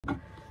Hey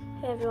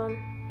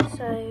everyone,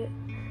 so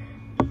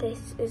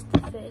this is the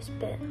first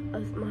bit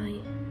of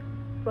my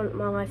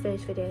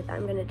first video that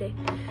I'm gonna do.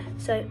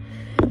 So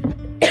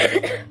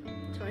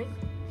sorry.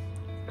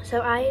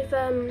 So I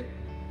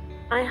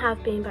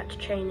have been back to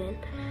training.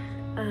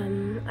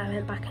 I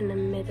went back in the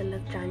middle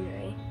of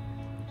January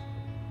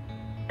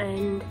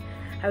and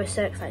I was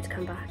so excited to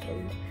come back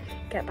and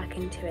get back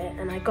into it,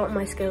 and I got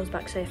my skills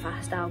back so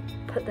fast. I'll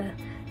put the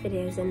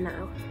videos in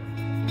now.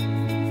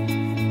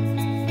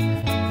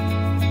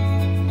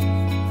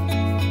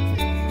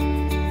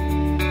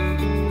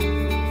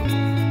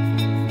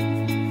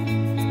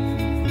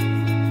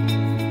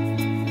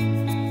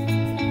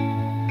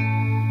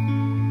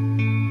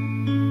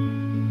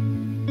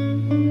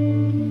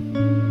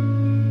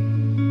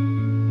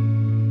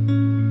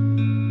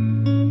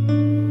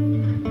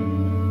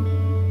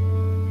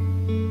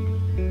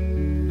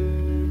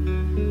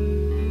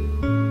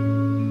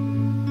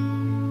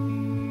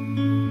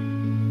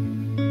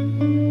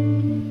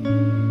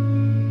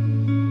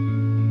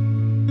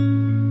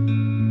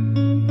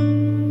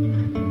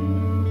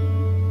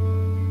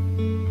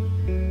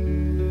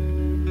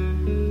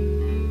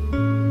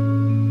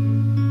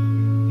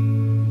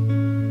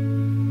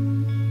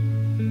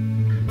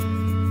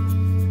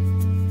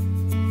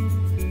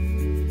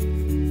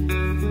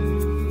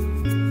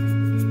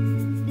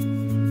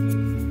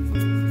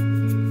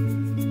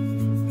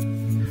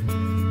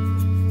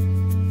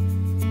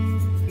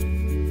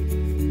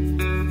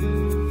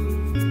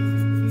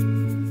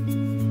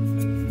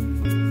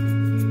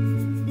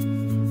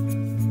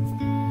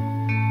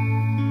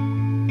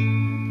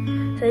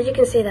 So as you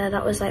can see there,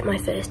 that was like my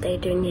first day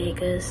doing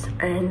Jaegers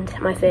and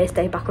my first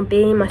day back on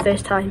beam, my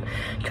first time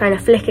trying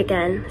to flick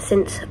again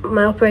since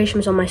my operation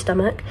was on my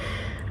stomach.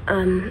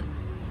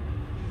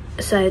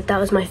 So that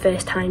was my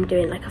first time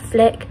doing like a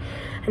flick,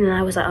 and then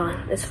I was like, oh,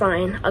 it's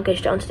fine, I'll go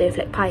straight on to doing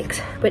flick pikes,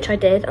 which I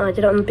did, and I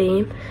did it on the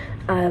beam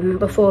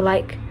before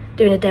like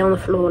doing a day on the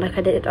floor like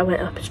I did. I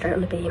went up straight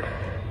on the beam.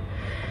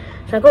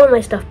 So I got all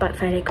my stuff back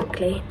fairly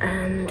quickly,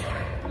 and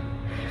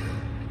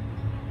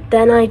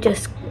then I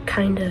just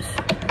kind of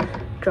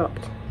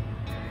dropped.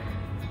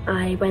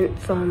 I went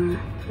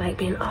from like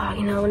being, oh,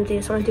 you know, I want to do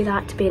this, I want to do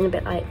that, to being a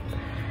bit like,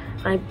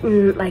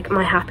 like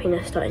my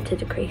happiness starting to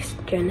decrease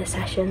during the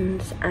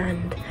sessions,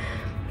 and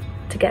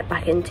to get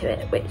back into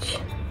it, which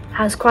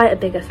has quite a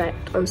big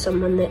effect on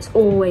someone that's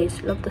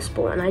always loved the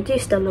sport. And I do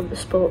still love the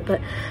sport, but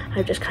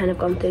I've just kind of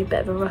gone through a bit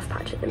of a rough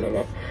patch at the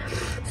minute.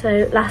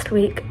 So last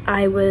week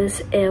I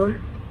was ill,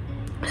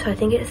 so I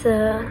think it's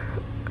I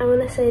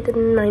want to say the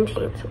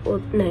 19th, or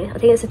no, I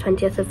think it's the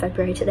 20th of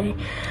February today.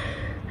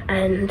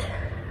 And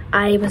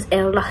I was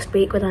ill last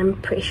week with, I'm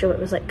pretty sure it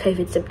was like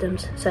COVID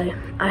symptoms. So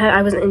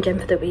I wasn't in gym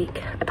for the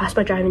week. I passed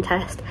my driving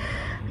test,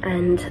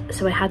 and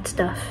so I had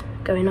stuff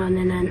going on,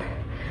 and then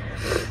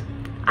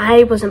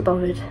I wasn't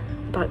bothered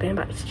about going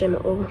back to the gym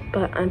at all,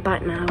 but I'm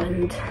back now,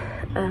 and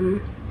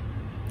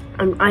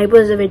I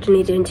was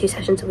originally doing 2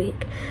 sessions a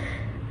week,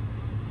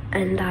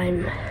 and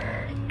I'm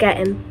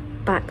getting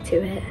back to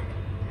it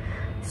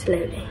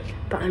slowly,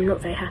 but I'm not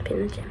very happy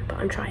in the gym, but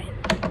I'm trying.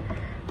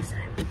 So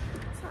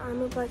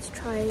I'm about to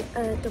try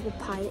a double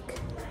pike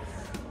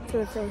for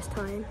the first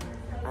time.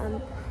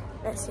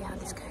 Let's see how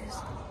this goes.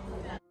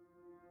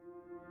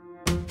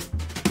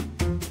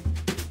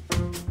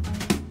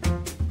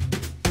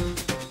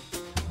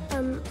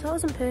 So that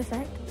wasn't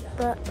perfect,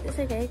 but it's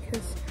okay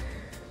because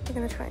we're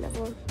gonna try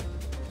another one.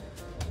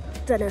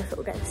 Don't know if it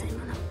will get the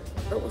same or not,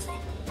 but we'll see.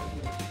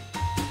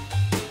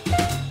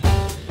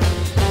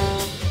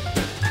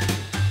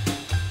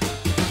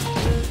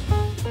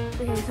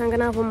 Okay, so I'm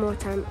gonna have one more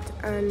attempt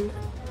and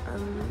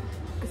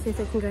see if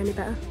it can go any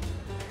better.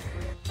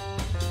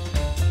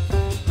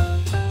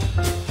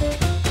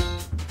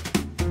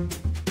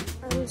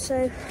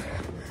 So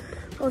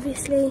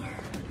obviously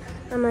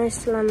I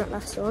managed to land that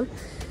last one.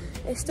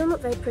 It's still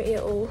not very pretty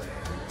at all,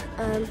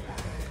 but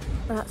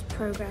that's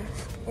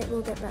progress. It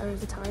will get better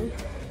over time.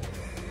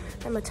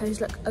 And my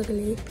toes look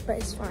ugly, but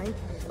it's fine,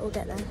 we'll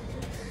get there.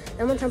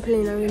 Then on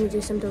trampoline I'm going to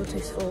do some double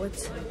toes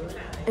forwards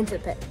into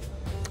the pit.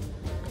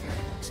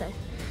 So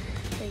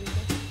there we go.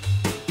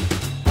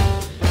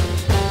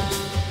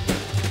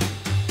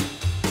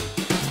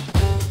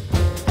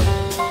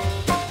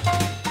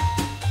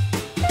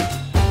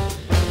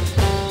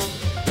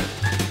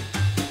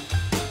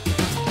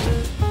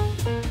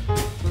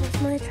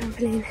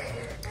 Trampoline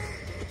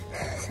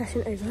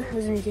session over. I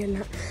was only doing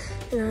that.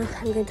 Now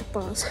I'm going to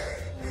bars. So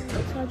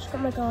I've just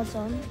got my guards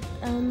on.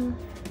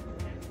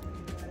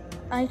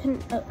 I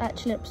couldn't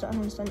actually upset my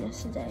handstand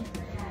yesterday.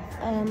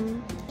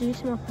 Due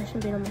to my operation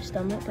being on my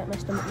stomach, like my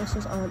stomach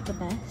muscles aren't the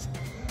best.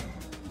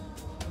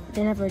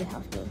 They never really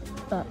have been,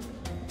 but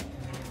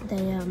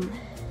they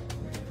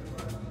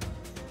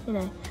you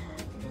know,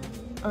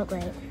 aren't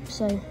great.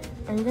 So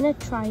I'm gonna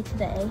try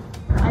today.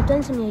 I've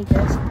done some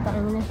Jaegers, but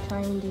I'm gonna try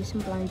and do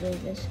some blind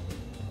Jaegers.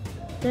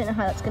 Don't know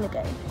how that's gonna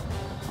go,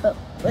 but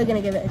we're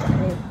gonna give it a go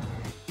anyway.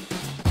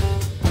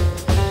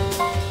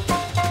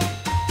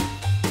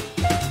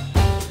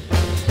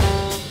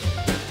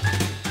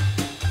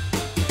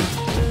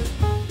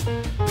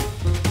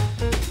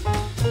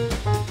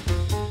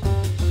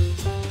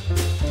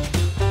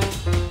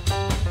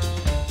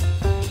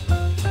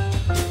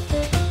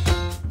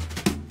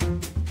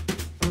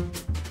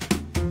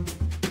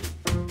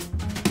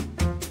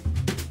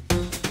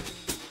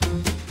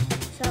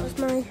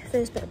 my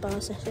first bit of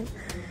bar session.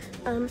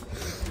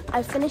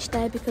 I finished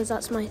there because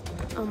that's my,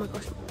 oh my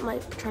gosh, my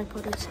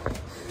tripod is,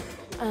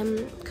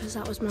 because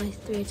that was my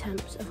 3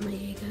 attempts of my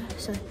Jaeger.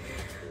 So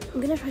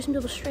I'm gonna try some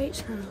double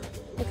straights now.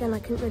 Again, I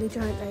couldn't really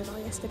try it very well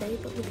yesterday,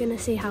 but we're gonna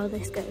see how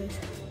this goes.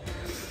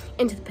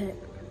 Into the pit,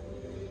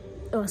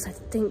 or else I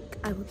think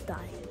I will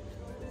die.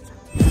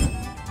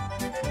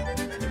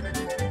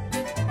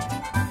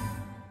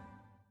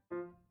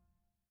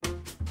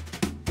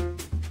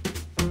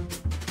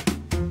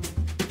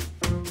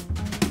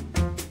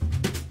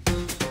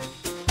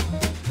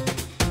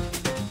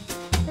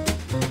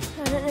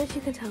 If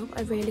you can tell,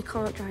 I really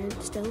can't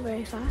giant still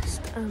very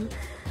fast. I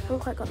haven't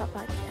quite got that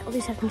back yet.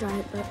 Obviously I can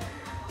giant, but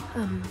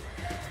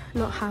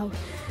not how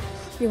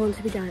you want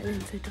to be gianting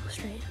for double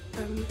straight.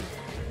 So I'm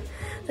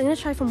going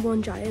to try from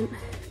 1 giant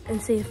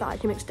and see if that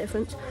actually makes a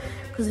difference,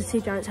 because the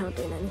 2 giants aren't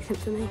doing anything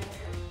for me.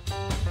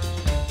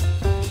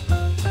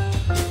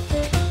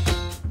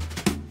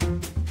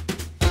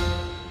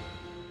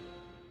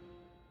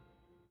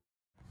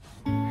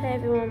 Hey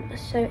everyone,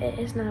 so it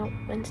is now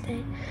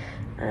Wednesday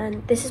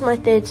and this is my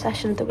 3rd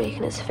session of the week,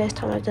 and it's the first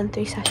time I've done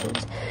 3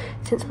 sessions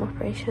since my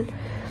operation.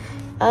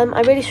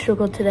 I really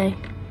struggled today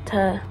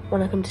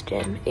when I come to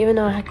gym, even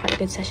though I had quite a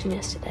good session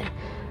yesterday.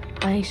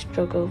 I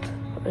struggled.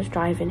 I was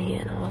driving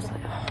here and I was like,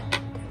 oh, I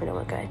don't really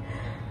want to go.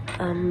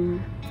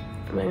 I'm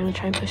going to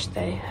try and push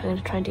today. I'm going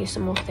to try and do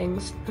some more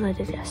things than I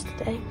did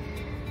yesterday,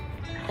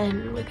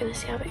 and we're going to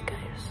see how it goes.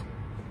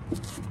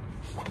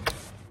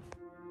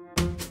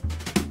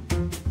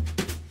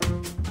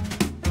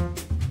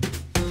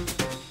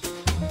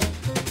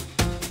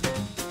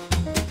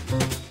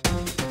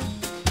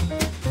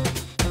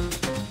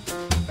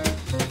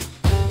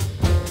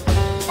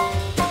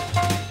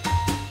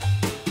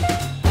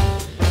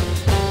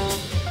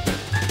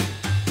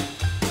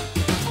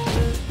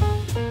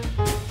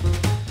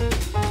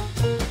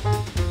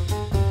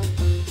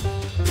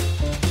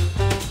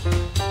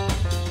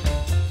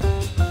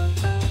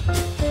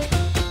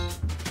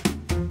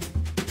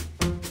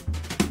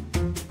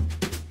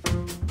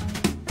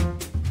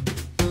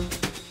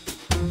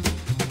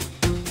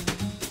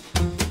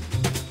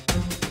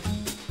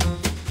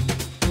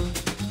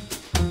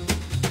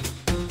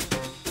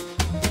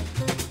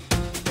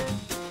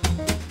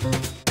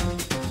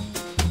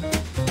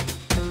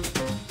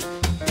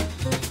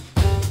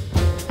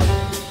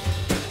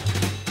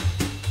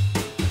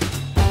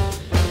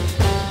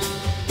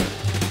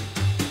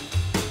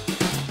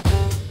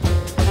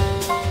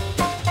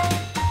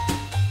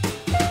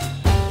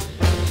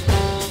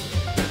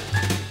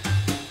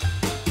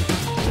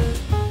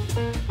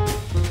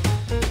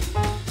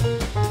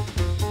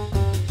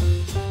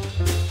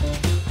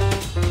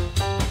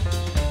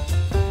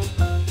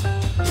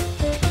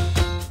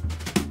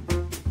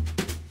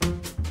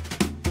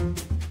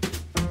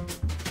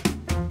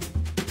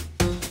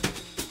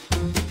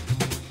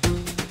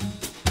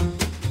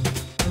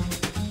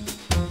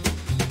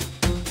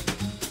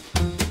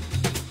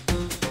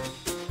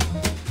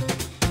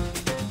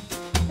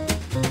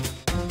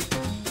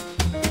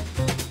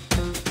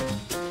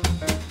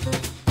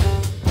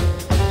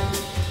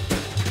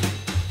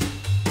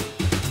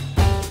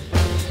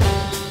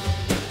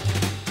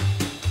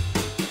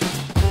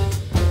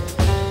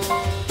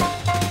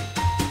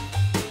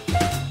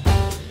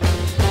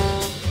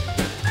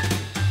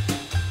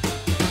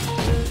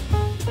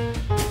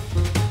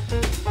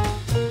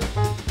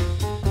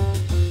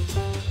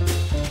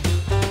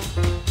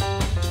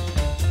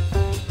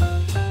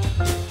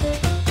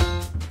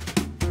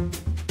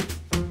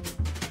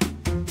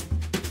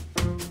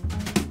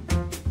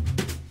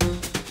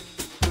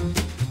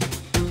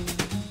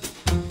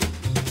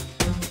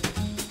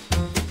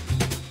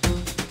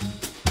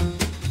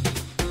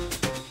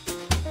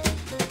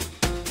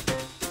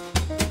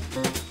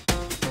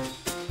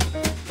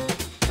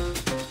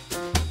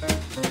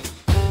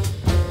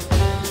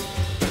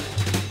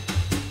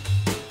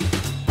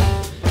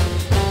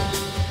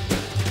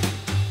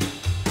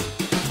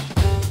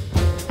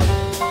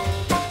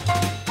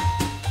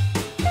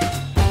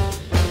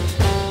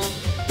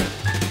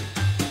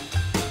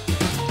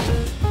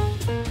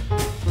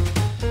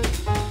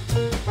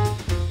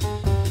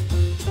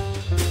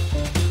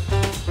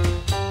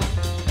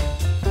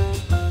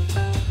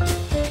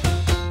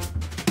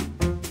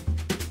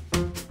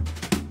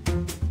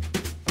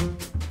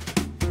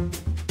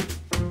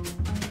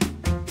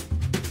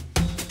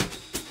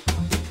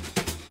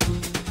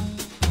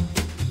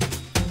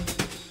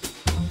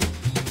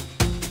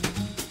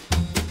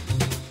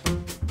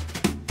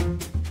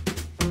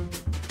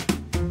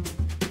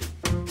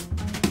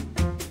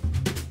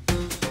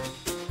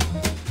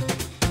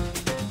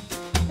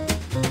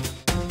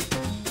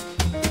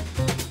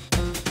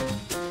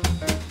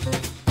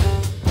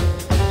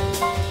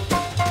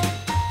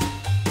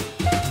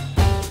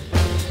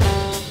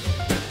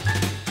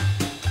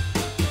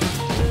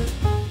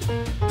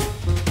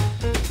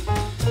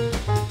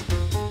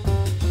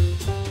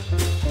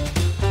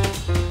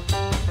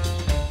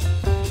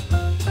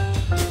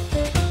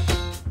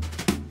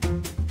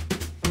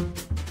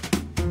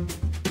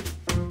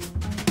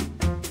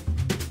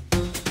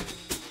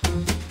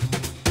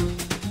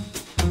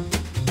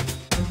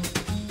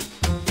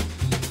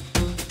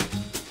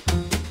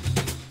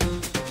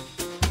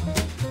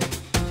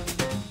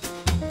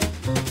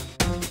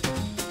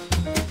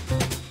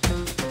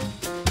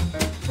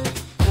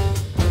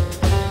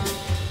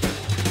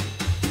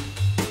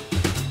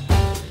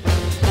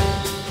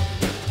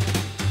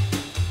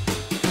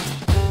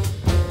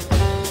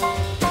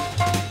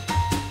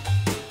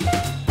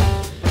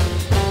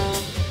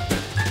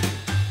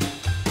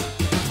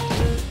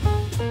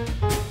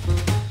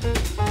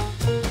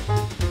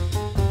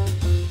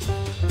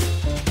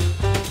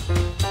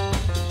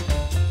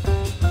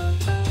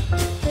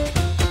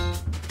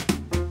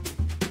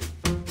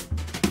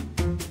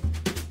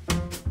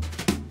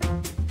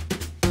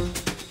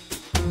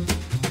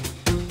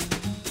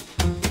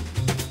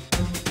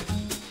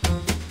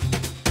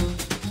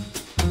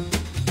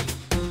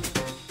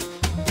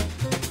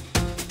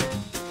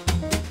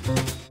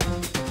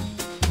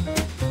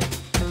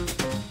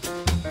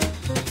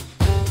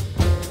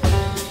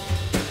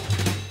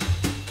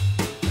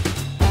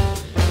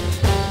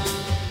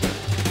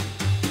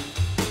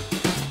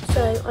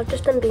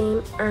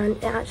 Muslim beam, and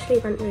it actually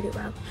went really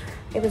well.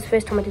 It was the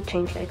first time I did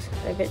change legs,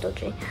 they're a bit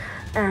dodgy.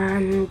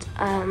 And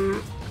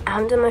I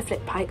haven't done my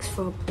flip pikes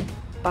for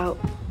about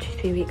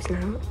 2-3 weeks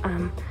now.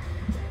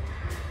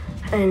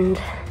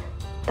 And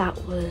that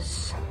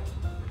was,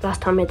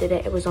 last time I did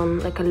it, it was on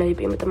like a low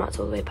beam with the mats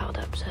all the way piled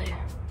up, so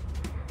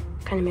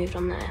kind of moved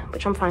on there,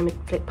 which I'm fine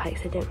with flip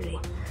pikes, they don't really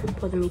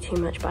bother me too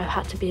much, but I've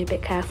had to be a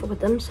bit careful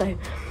with them, so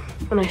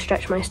when I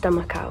stretch my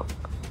stomach out,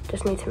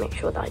 just need to make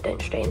sure that I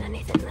don't strain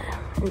anything there,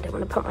 and don't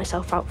want to put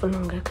myself out for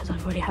longer because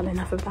I've already had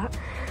enough of that.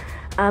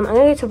 I'm going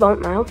to go to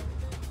vault now.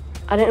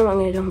 I don't know what I'm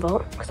going to do on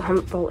vault because I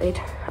haven't vaulted.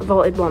 I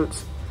vaulted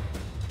once.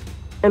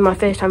 And my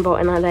first time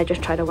vaulting, I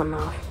just tried a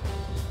 1.5.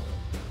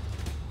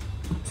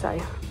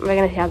 So we're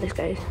going to see how this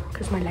goes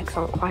because my legs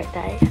aren't quite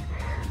there yet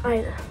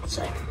either.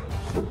 So.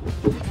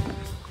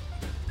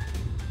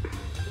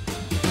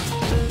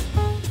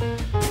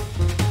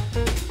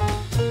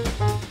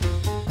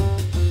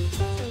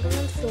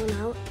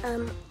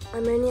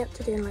 I'm only up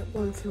to doing like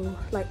one floor,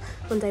 like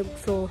 1 day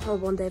floor or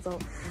 1 day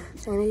vault.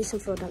 So I'm gonna do some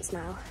floor dance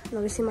now. And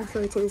obviously my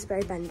floor routine is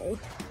very bendy.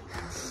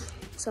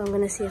 So I'm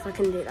gonna see if I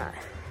can do that.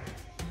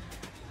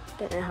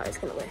 Don't know how it's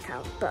gonna work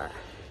out, but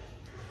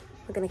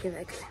we're gonna give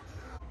it a go.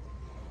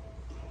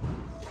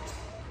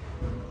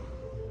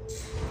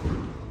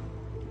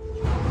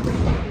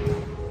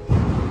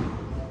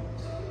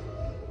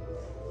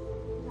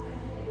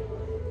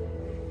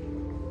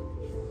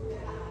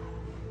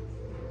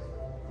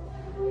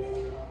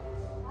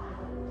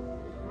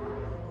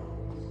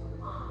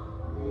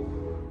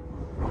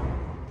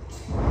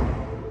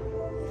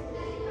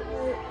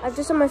 I've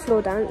just done my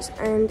floor dance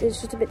and it's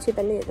just a bit too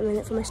bendy at the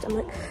minute for my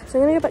stomach. So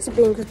I'm going to go back to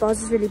beam because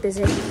bars is really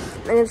busy.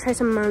 I'm going to try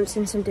some mounts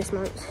and some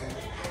dismounts.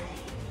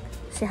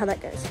 See how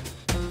that goes.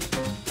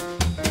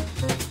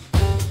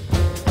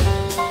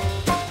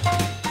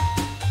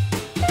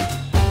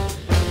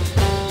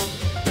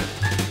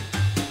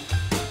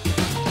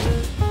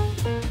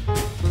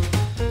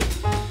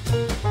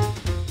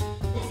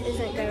 This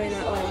isn't going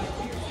that way.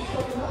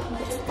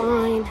 It's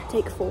fine.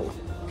 Take 4.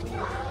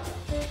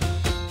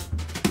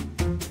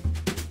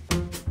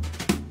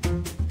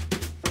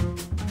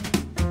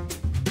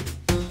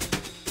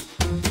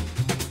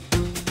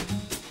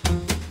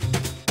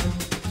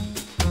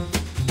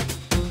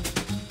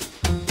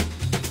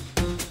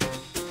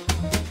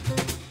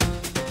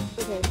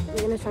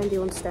 We're going to try and do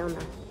one to stay on now.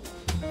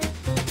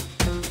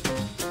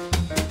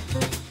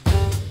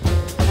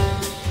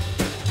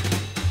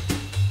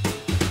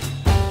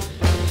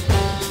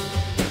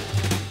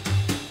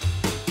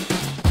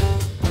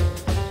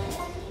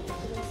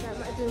 That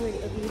might have been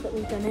really ugly, but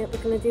we've done it.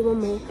 We're going to do one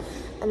more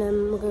and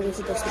then we're going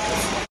to go to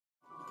distance.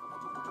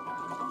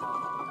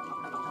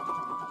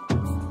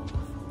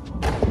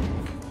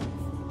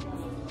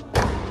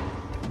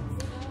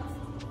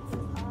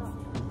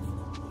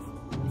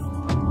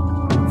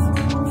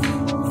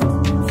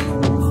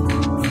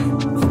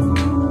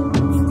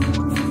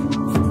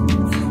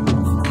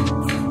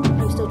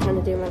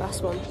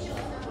 One.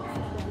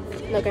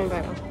 Not going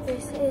very well.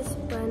 This is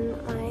when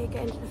I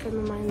get into the frame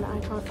of mind that I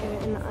can't do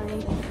it and that I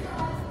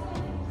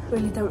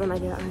really don't want to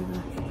do it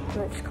either.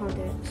 But I just can't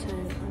do it, so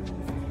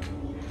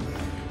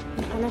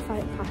I'm trying to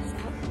fight past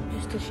that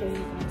just to show you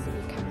guys that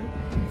you can.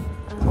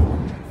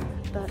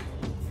 But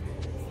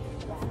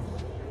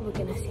we're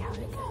gonna see how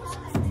it goes.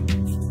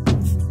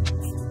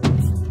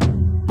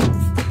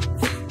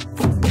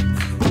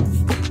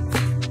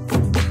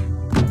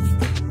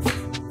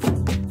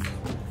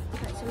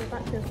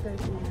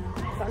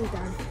 But I'm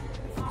done.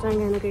 So I'm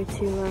going to go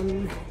to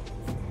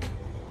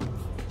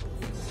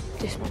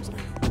dismounts now.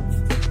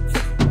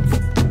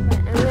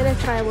 Right, I'm going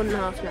to try 1.5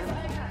 now.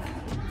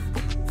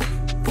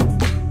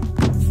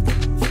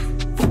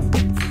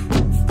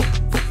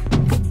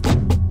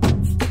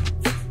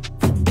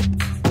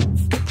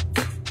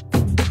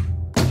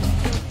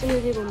 I'm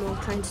going to do one more,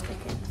 try and stick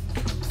it.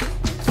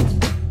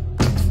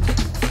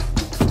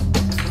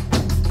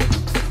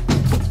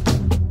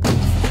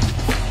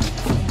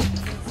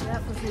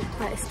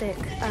 Quite a stick.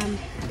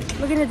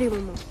 We're gonna do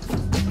one more.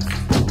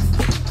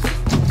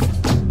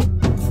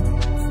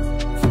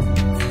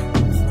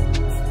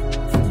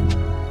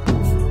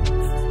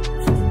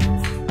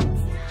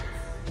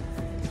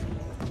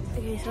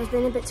 Okay, so I was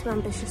being a bit too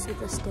ambitious with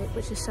the stick,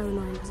 which is so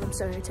annoying because I'm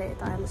so irritated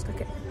that I haven't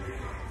stuck it.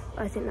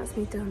 But I think that's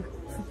me done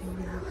for being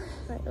now.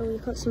 Right, oh, you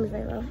can't see me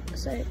very well.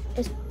 So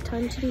it's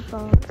time to do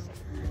bars,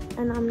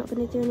 and I'm not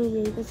gonna do any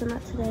yogas on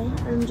that today.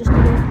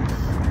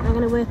 I'm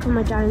gonna work on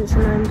my dance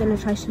and I'm gonna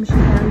try some shoe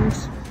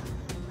bands.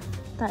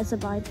 That is a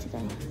vibe today.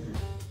 I'm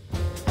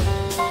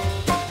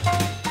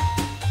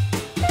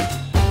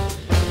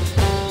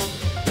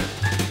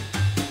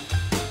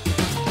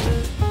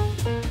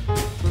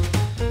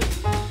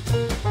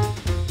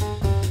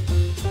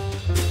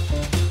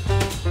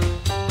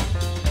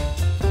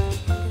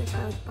gonna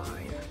try with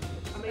barring.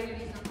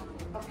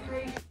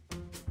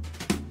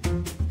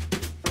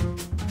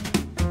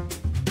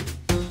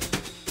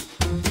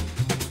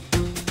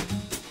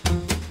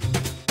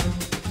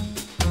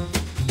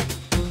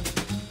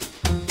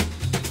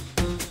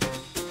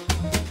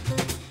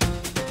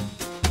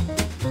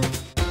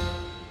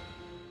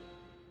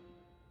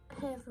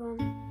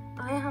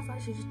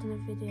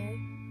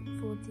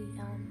 for the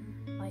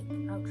like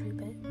outro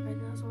bit, right?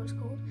 That's what it's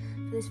called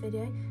for this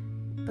video.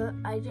 But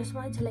I just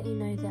wanted to let you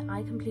know that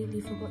I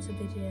completely forgot to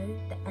video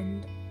the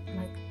end,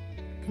 like,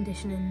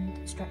 conditioning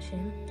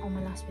stretching on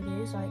my last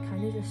video, so I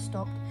kind of just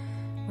stopped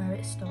where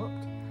it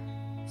stopped.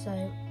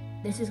 So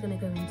this is going to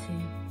go into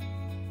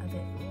a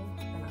bit more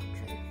of an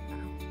outro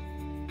now.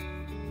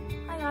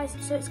 Hi guys,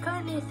 so it's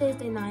currently a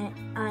Thursday night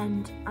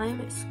and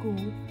I'm at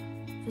school.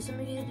 For some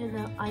of you that didn't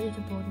know, I go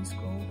to boarding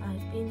school.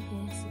 I've been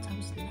here since I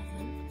was 11.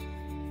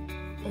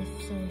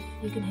 If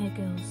you can hear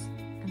girls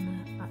in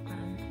the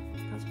background,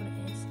 that's what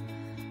it is.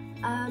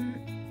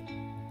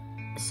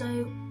 So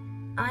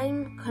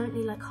I'm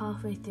currently like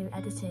halfway through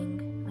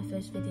editing my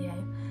first video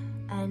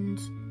and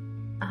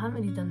I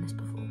haven't really done this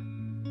before.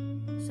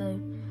 So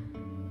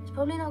it's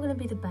probably not going to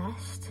be the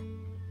best,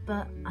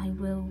 but I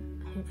will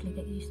hopefully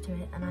get used to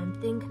it, and I'm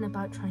thinking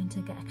about trying to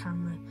get a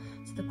camera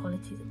so the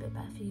quality is a bit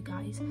better for you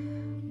guys.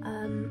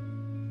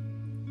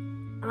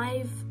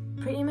 I've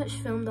pretty much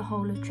filmed the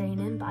whole of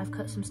training, but I've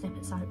cut some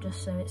snippets out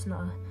just so it's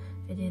not a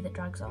video that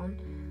drags on.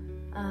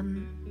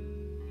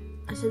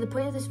 So the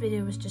point of this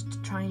video was just to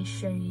try and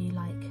show you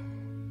like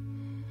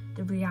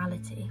the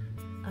reality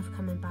of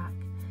coming back.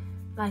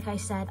 Like I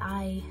said,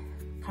 I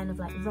kind of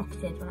like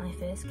rocketed when I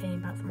first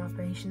came back from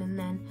operation, and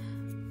then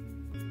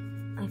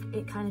like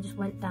it kind of just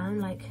went down.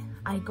 Like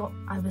I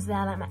was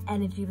there, like my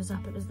energy was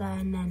up, it was there,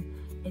 and then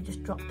it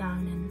just dropped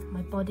down and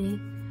my body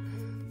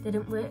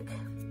didn't work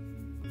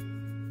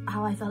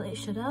how I felt it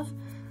should have.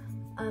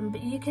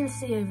 But you can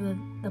see over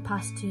the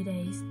past 2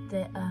 days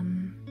that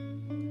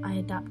I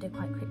adapted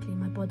quite quickly.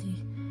 My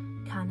body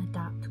can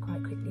adapt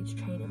quite quickly to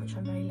training, which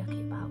I'm very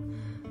lucky about.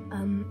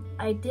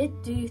 I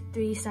did do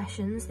 3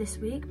 sessions this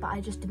week, but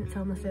I just didn't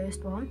film the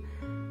first one.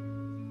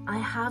 I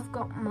have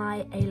got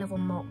my A-level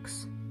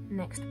mocks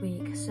next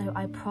week, so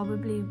I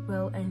probably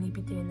will only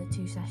be doing the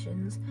 2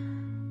 sessions.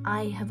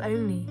 I have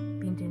only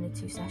been doing the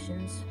 2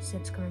 sessions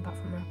since coming back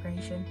from my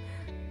operation.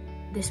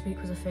 This week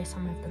was the first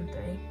time I've done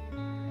 3.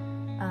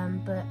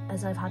 But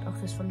as I've had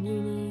offers from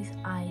unis,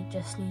 I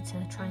just need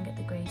to try and get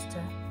the grades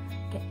to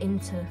get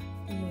into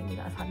the uni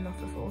that I've had an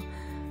offer for.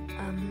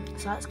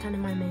 So that's kind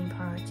of my main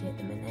priority at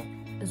the minute,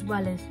 as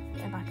well as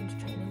getting back into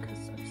training,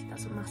 because obviously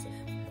that's a massive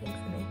thing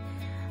for me.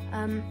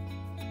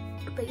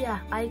 But yeah,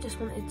 I just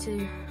wanted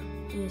to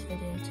do this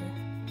video to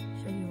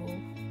show you all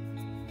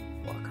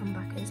what a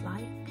comeback is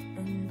like,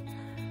 and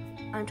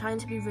I'm trying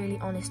to be really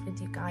honest with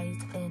you guys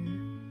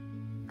in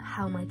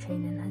how my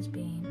training has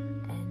been,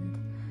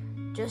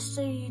 and just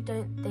so you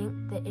don't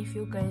think that if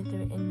you're going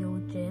through it in your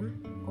gym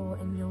or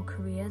in your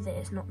career that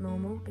it's not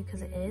normal,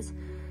 because it is,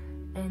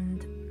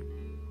 and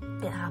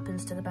it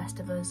happens to the best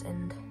of us,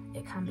 and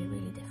it can be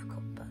really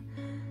difficult. But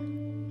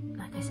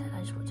like I said, I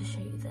just want to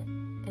show you that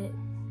it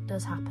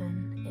does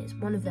happen. It's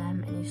one of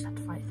them and you just have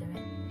to fight through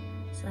it.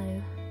 So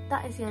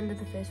that is the end of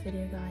the first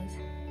video, guys.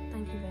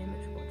 Thank you very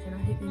much for watching.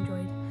 I hope you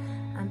enjoyed,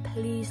 and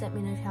please let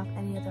me know if you have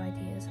any other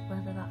ideas,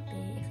 whether that be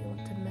if you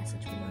want to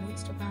message me on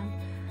Instagram.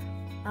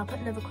 I'll put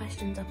another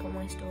questions up on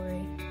my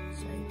story,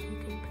 so you can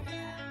put it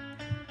there.